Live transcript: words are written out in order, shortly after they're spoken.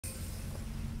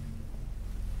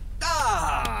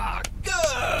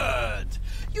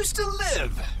You still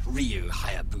live, Ryu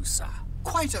Hayabusa.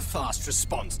 Quite a fast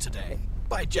response today.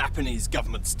 By Japanese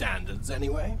government standards,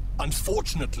 anyway.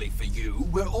 Unfortunately for you,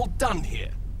 we're all done here.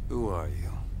 Who are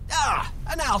you? Ah,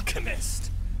 an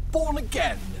alchemist. Born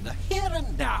again in the here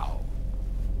and now.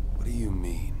 What do you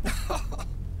mean?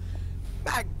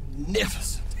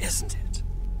 Magnificent, isn't it?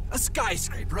 A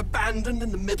skyscraper abandoned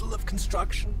in the middle of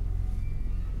construction.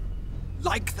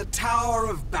 Like the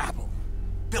Tower of Babel.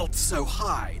 Built so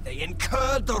high, they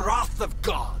incurred the wrath of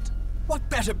God. What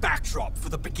better backdrop for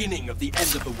the beginning of the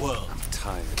end of the world? I'm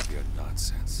tired of your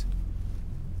nonsense.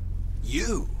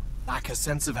 You lack a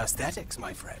sense of aesthetics,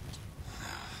 my friend.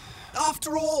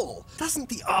 After all, doesn't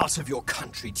the art of your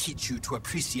country teach you to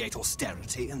appreciate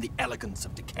austerity and the elegance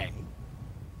of decay?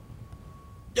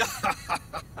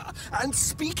 And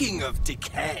speaking of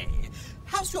decay,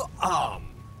 how's your arm?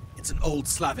 It's an old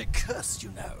Slavic curse,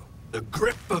 you know. The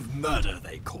grip of murder,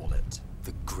 they call it.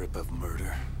 The grip of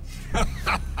murder.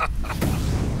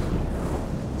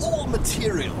 All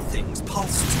material things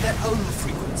pulse to their own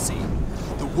frequency.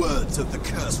 The words of the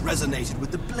curse resonated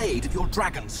with the blade of your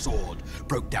dragon sword,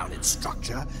 broke down its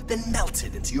structure, then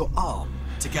melted into your arm,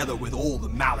 together with all the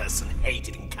malice and hate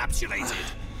it encapsulated.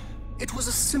 It was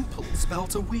a simple spell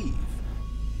to weave.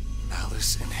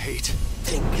 Malice and hate.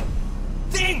 Think!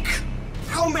 Think!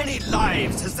 How many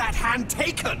lives has that hand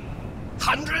taken?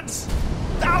 Hundreds?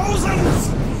 Thousands?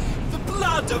 The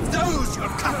blood of those you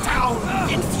have cut down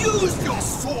infused your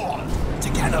sword,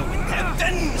 together with their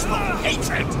vengeful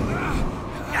hatred.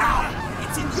 Now,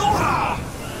 it's in your arm.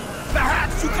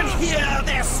 Perhaps you can hear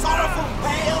their sorrowful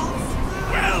wails?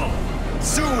 Well,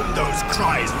 soon those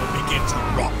cries will begin to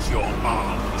rot your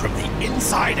arm from the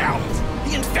inside out.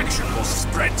 The infection will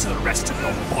spread to the rest of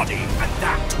your body, and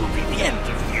that will be the end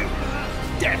of you.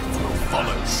 Death will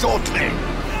follow shortly.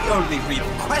 The only real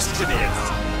question is,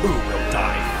 who will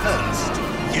die first?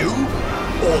 You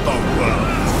or the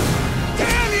world?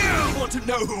 Damn you! Want to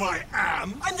know who I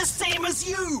am? I'm the same as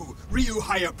you, Ryu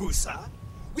Hayabusa.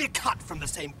 We're cut from the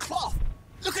same cloth.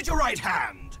 Look at your right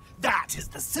hand. That is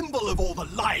the symbol of all the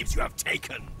lives you have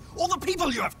taken, all the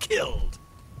people you have killed.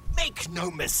 Make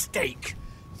no mistake,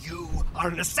 you are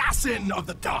an assassin of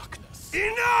the darkness.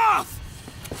 Enough!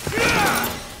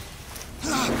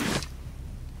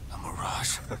 A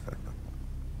mirage.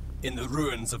 In the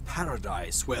ruins of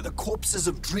paradise, where the corpses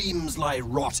of dreams lie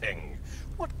rotting,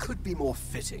 what could be more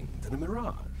fitting than a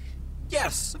mirage?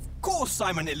 Yes, of course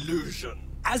I'm an illusion,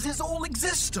 as is all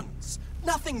existence.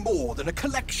 Nothing more than a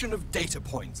collection of data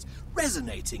points,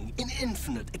 resonating in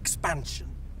infinite expansion.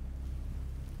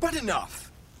 But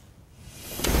enough.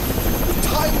 The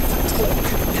time for talk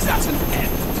is at an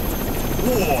end.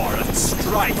 War and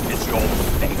strife is your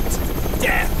fate.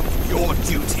 Death, your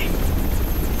duty.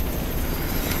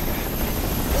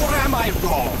 Or am I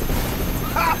wrong?